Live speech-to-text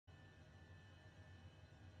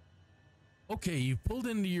Okay, you've pulled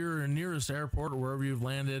into your nearest airport or wherever you've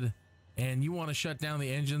landed, and you want to shut down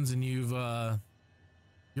the engines, and you're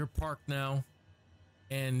parked now,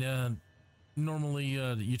 and normally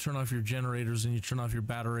you turn off your generators and you turn off your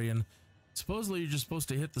battery, and supposedly you're just supposed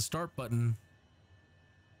to hit the start button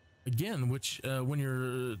again, which when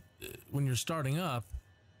you're starting up,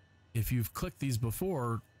 if you've clicked these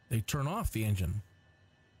before, they turn off the engine.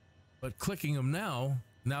 But clicking them now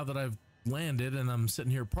that I've landed and I'm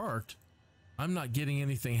sitting here parked, I'm not getting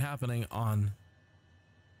anything happening on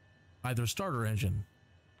either starter engine.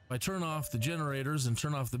 If I turn off the generators and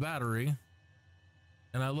turn off the battery,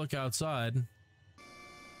 and I look outside,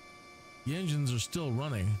 the engines are still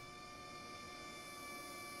running.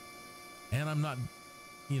 And I'm not,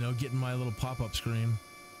 getting my little pop-up screen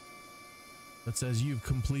that says you've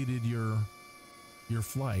completed your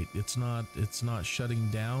flight. It's not shutting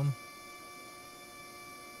down.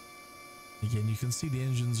 Again, you can see the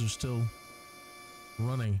engines are still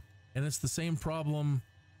running, and it's the same problem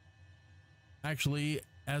actually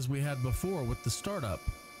as we had before with the startup.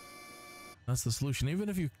 That's the solution. Even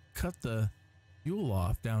if you cut the fuel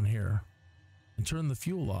off down here and turn the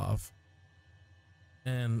fuel off,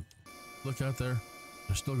 and look out there,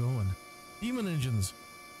 they're still going. Demon engines,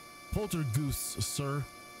 poltergeists, sir.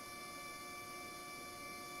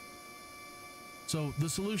 So the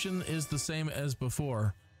solution is the same as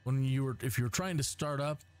before. If you're trying to start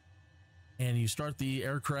up and you start the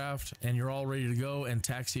aircraft and you're all ready to go and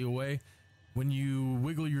taxi away, when you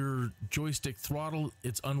wiggle your joystick throttle,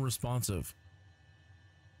 it's unresponsive.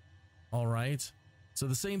 All right. So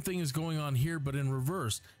the same thing is going on here, but in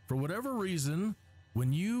reverse. For whatever reason,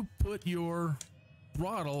 when you put your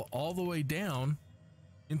throttle all the way down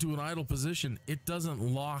into an idle position, it doesn't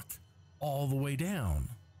lock all the way down.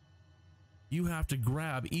 You have to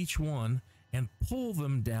grab each one and pull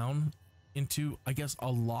them down into, I guess, a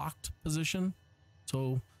locked position.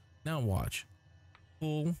 So now watch.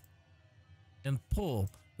 Pull and pull.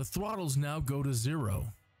 The throttles now go to 0.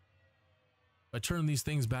 If I turn these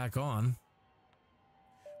things back on,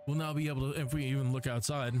 we'll now be able to, if we even look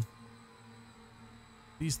outside,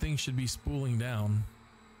 these things should be spooling down.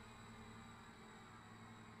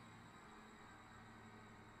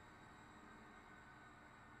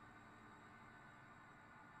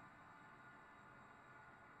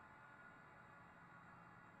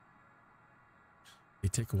 They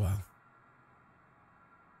take a while.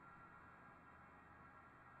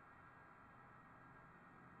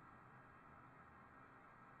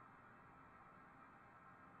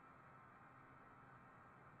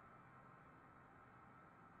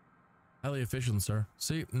 Highly efficient, sir.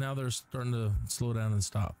 See, now they're starting to slow down and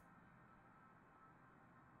stop.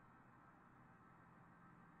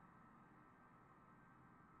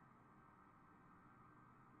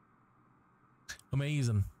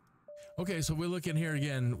 Amazing. Okay, so we look in here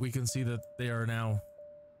again, we can see that they are now,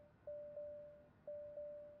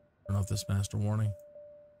 turn off this master warning.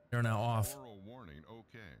 They're now off. Warning,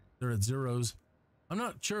 okay. They're at zeros. I'm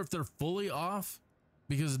not sure if they're fully off,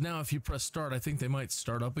 because now if you press start, I think they might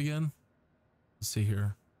start up again. Let's see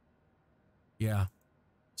here. Yeah.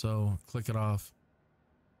 So click it off.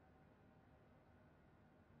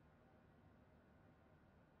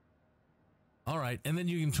 All right, and then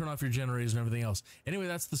you can turn off your generators and everything else. Anyway,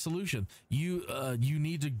 that's the solution. You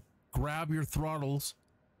need to grab your throttles.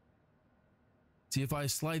 See, if I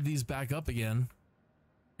slide these back up again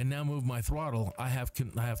and now move my throttle, I have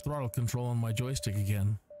throttle control on my joystick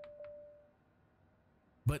again.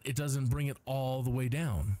 But it doesn't bring it all the way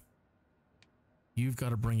down. You've got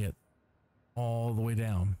to bring it all the way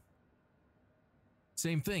down.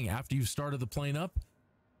 Same thing, after you've started the plane up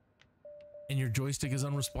and your joystick is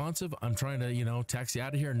unresponsive, I'm trying to, taxi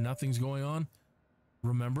out of here and nothing's going on.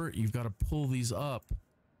 Remember, you've got to pull these up.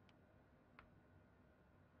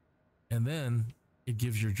 And then it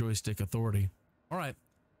gives your joystick authority. All right,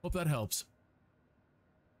 hope that helps.